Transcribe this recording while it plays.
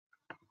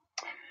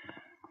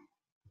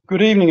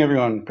Good evening,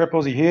 everyone. Prep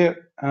Aussie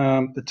here.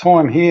 The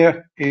time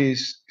here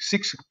is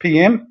 6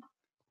 p.m.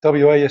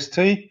 WAST.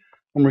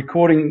 I'm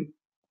recording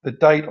the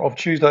date of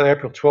Tuesday,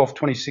 April 12th,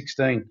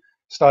 2016,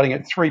 starting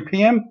at 3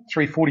 p.m.,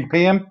 3:40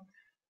 p.m.,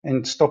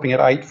 and stopping at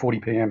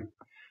 8:40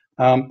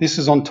 p.m. This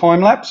is on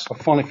time lapse. I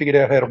finally figured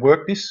out how to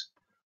work this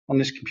on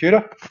this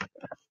computer,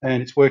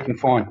 and it's working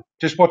fine.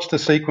 Just watch the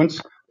sequence,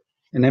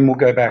 and then we'll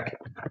go back.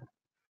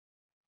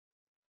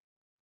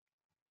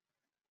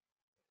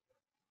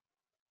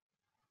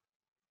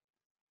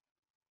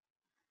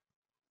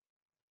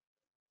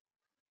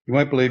 You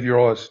won't believe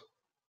your eyes.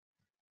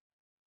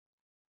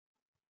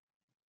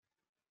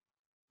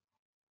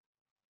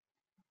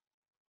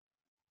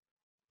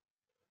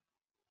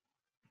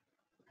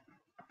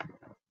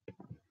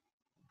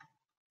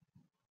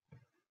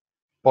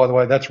 By the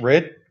way, that's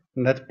red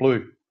and that's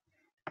blue.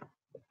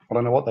 I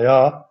don't know what they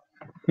are.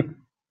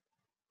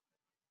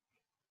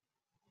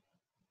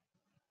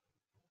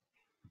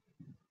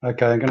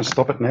 Okay, I'm going to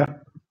stop it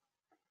now.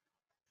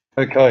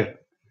 Okay,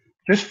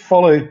 just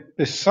follow.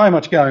 There's so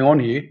much going on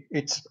here.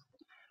 It's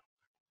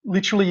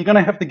literally, you're going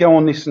to have to go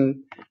on this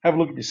and have a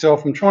look at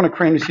yourself. I'm trying to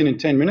cram this in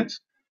 10 minutes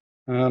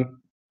because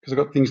I've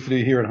got things to do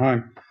here at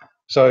home.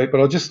 So,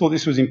 but I just thought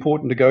this was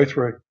important to go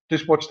through.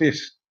 Just watch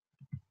this.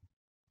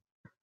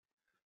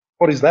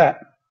 What is that?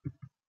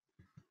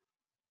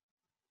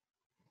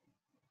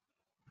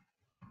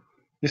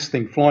 This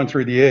thing flying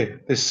through the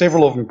air. There's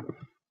several of them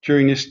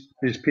during this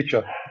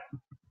picture.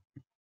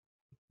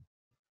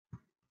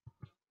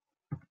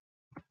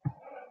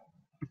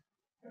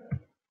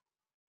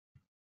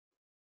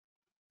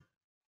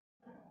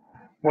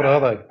 What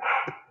are they?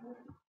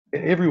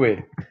 They're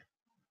everywhere.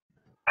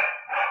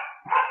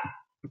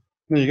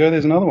 There you go,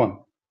 there's another one.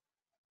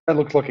 That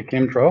looks like a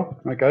chemtrail,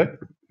 okay,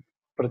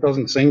 but it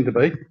doesn't seem to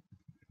be.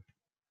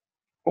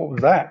 What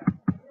was that?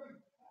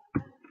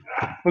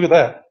 Look at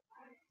that.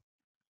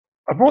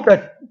 I brought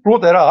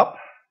that up,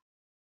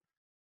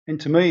 and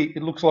to me,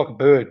 it looks like a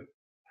bird.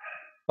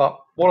 But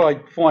what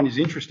I find is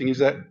interesting is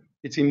that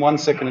it's in 1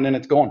 second and then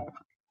it's gone.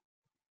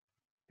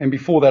 And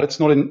before that, it's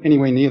not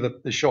anywhere near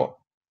the shot.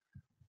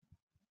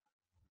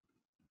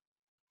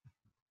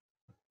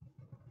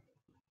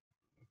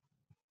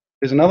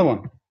 There's another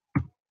one.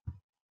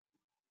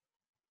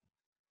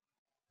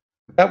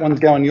 That one's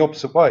going the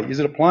opposite way. Is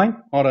it a plane?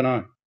 I don't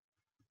know.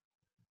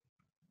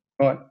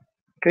 Right.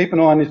 Keep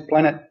an eye on this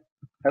planet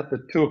at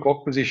the 2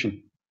 o'clock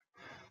position.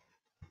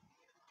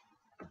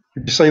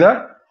 Did you see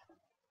that?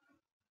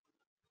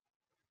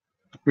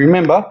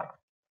 Remember,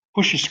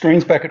 push your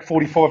screens back at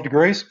 45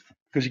 degrees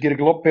because you get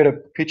a lot better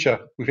picture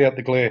without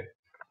the glare.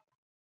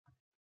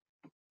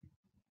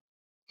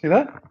 See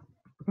that?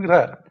 Look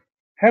at that.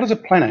 How does a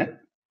planet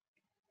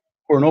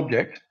or an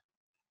object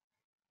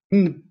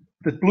in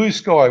the blue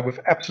sky with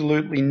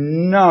absolutely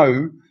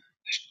no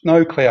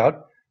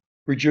cloud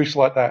reduce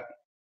like that?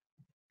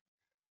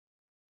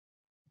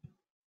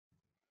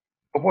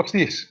 But what's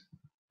this?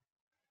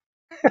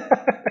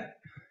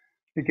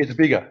 It gets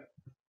bigger.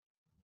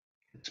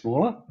 It's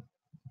smaller.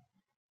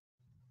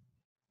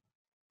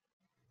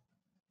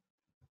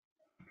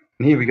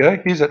 And here we go.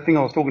 Here's that thing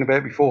I was talking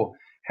about before.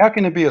 How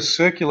can there be a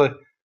circular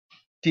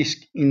disc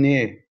in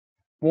there?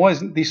 Why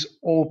isn't this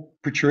all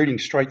protruding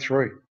straight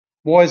through?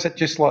 Why is it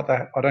just like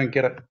that? I don't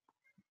get it.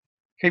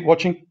 Keep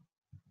watching.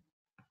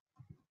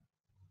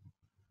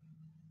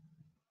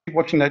 Keep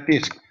watching that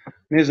disc.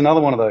 And there's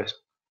another one of those.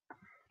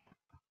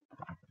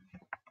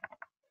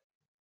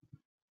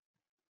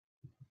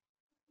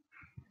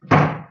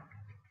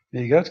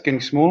 There you go. It's getting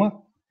smaller.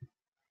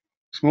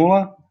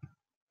 Smaller.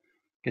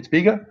 Gets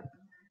bigger.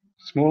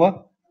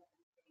 Smaller.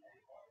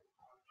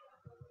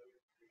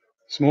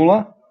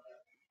 Smaller.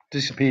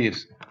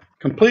 Disappears.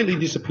 Completely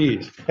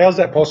disappears. How's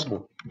that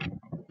possible?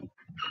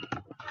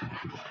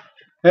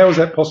 How is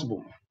that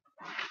possible?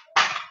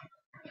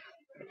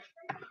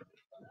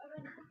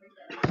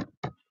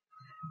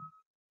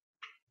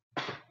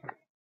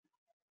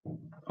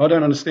 I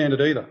don't understand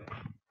it either.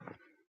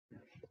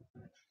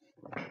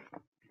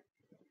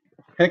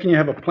 How can you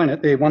have a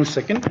planet there 1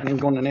 second and then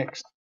gone the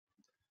next?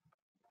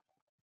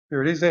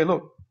 There it is there,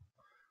 look.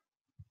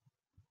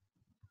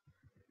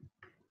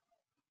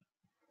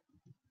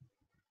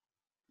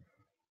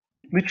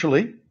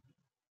 Literally.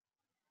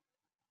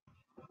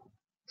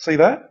 See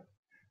that?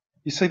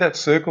 You see that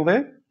circle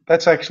there?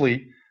 That's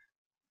actually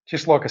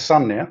just like a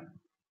sun now.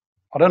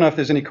 I don't know if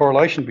there's any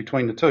correlation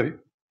between the two.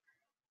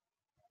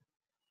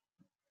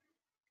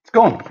 It's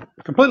gone,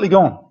 completely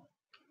gone.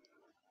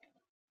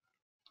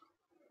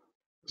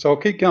 So I'll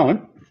keep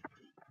going.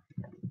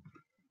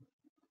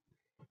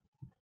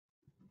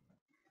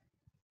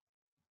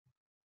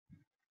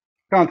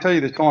 Can't tell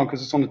you the time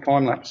because it's on the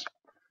time lapse.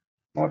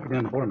 Might be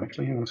down the bottom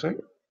actually, hang on a sec.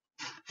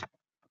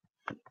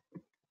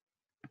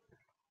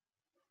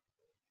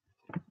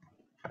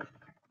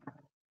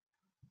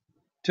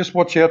 Just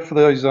watch out for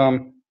those, now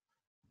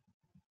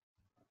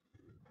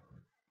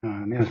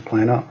it's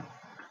playing up.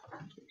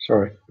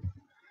 Sorry.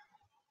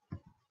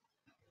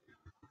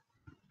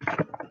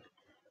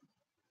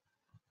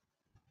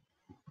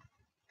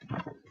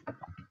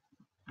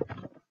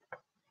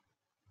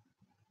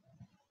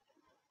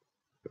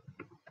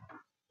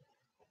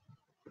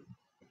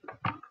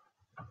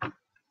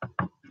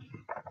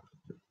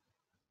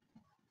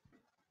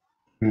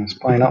 It's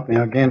playing up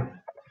now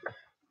again.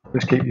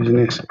 Let's keep using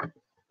this.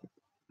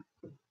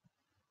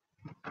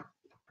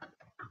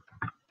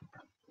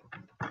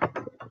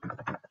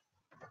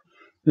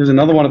 There's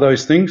another one of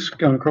those things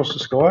going across the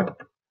sky.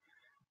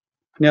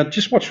 Now,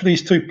 just watch for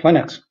these two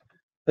planets.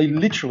 They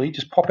literally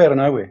just pop out of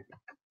nowhere.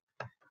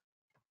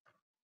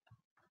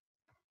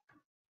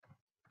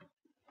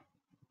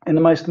 And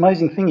the most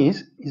amazing thing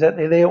is that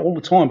they're there all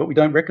the time, but we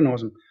don't recognise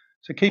them.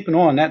 So keep an eye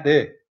on that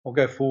there. I'll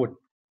go forward.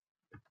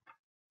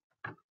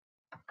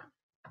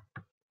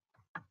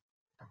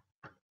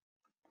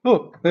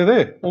 Look, they're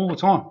there all the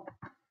time.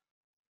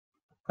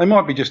 They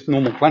might be just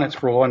normal planets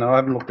for all I know. I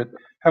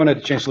haven't had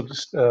a chance to look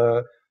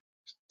at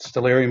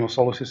stellarium or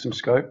solar system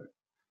scope.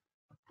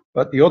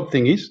 But the odd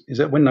thing is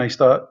that when they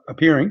start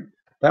appearing,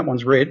 that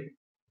one's red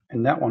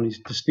and that one is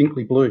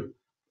distinctly blue.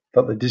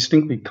 But they're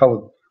distinctly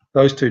coloured.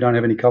 Those two don't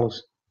have any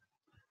colours.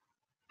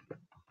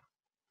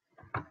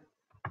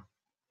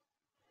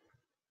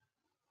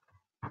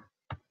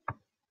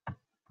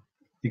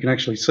 You can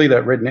actually see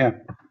that red now.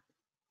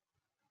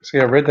 See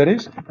how red that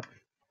is?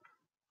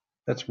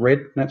 That's red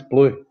and that's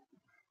blue.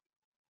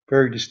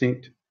 Very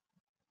distinct.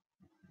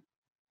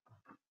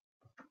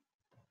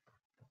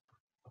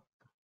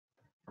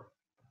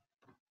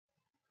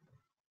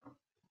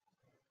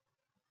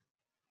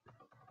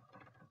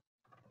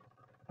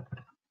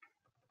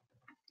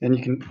 And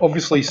you can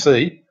obviously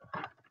see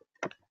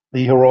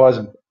the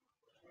horizon,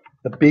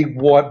 the big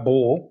white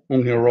ball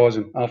on the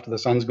horizon after the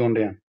sun's gone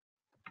down.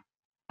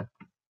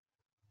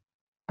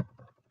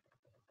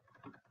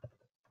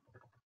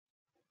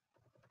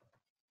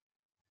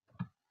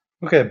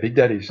 Look how big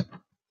that is.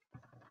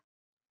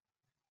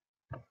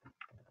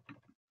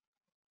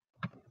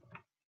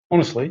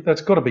 Honestly, that's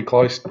got to be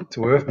close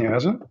to Earth now,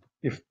 hasn't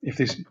it? If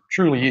this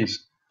truly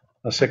is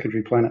a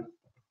secondary planet.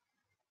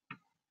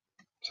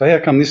 So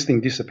how come this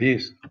thing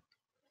disappears?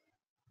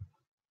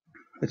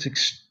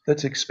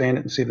 Let's expand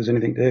it and see if there's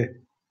anything there.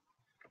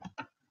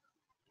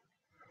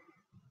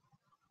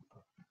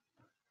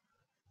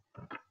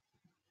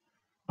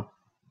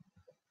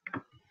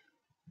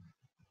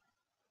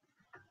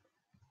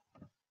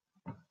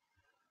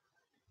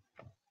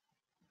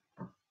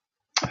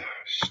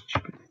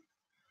 Stupid.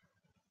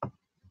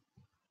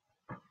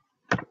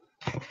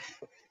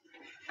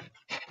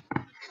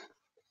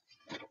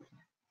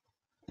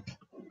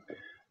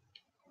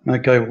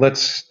 Okay, well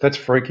that's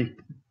freaky.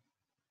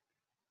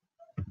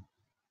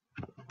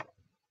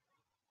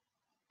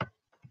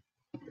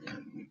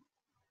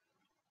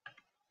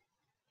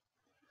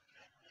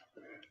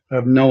 I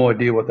have no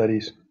idea what that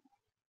is.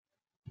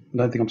 I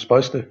don't think I'm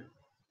supposed to. I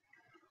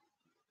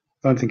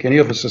don't think any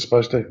of us are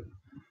supposed to.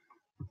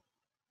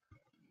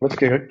 Let's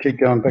keep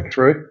going back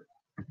through.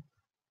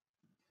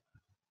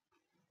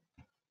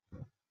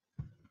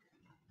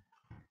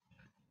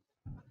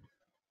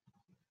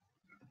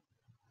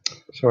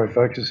 Sorry,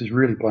 folks, this is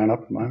really playing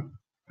up at the moment.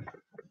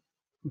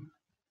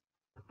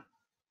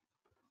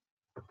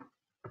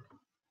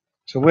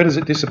 So where does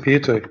it disappear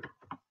to?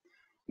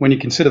 When you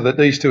consider that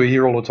these two are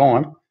here all the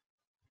time.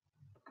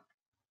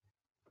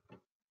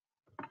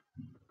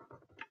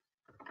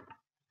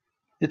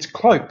 It's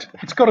cloaked.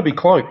 It's got to be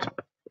cloaked.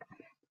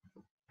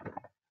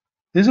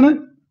 Isn't it?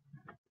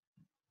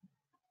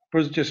 Or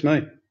is it just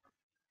me?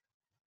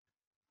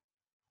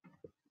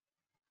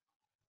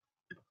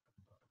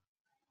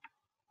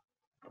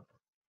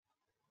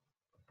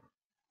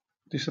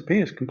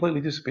 Disappears, completely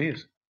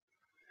disappears.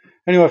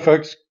 Anyway,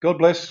 folks, God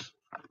bless.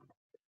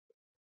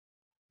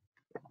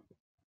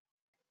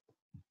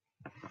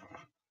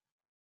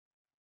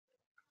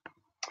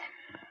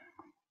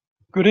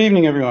 Good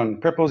evening, everyone.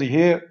 Prep Aussie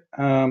here.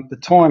 The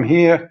time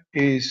here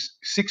is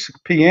 6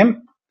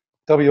 p.m.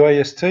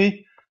 WAST.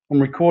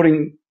 I'm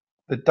recording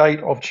the date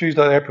of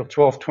Tuesday, April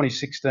 12th,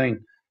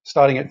 2016,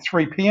 starting at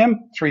 3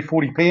 p.m.,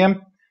 3:40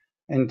 p.m.,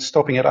 and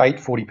stopping at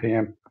 8:40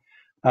 p.m.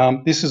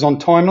 This is on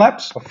time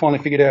lapse. I finally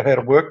figured out how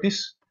to work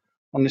this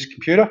on this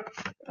computer,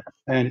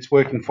 and it's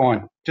working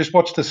fine. Just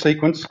watch the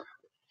sequence,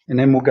 and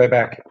then we'll go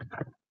back.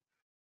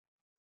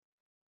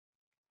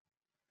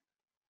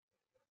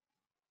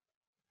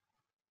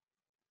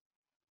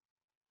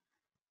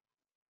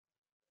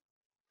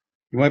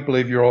 You won't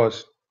believe your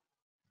eyes.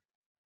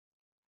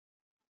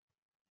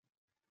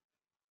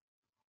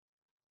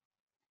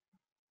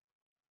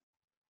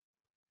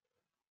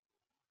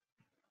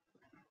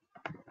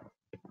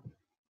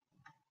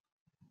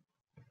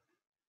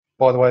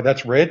 By the way,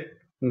 that's red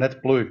and that's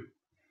blue.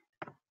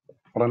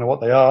 I don't know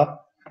what they are.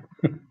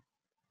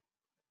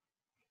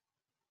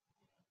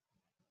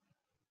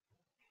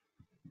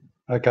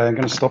 Okay, I'm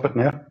going to stop it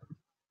now.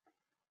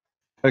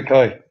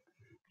 Okay,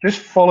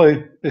 just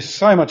follow. There's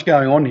so much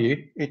going on here.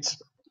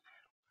 It's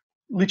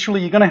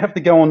literally, you're going to have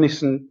to go on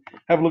this and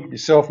have a look at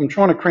yourself. I'm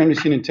trying to cram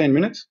this in 10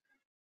 minutes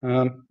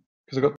because I've got